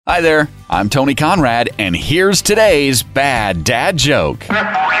Hi there, I'm Tony Conrad, and here's today's bad dad joke.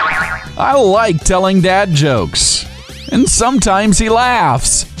 I like telling dad jokes, and sometimes he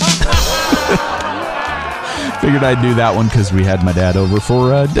laughs. Figured I'd do that one because we had my dad over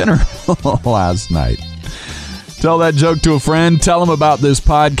for dinner last night. Tell that joke to a friend. Tell them about this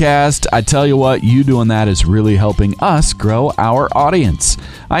podcast. I tell you what, you doing that is really helping us grow our audience.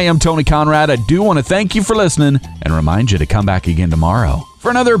 I am Tony Conrad. I do want to thank you for listening and remind you to come back again tomorrow for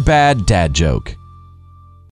another bad dad joke.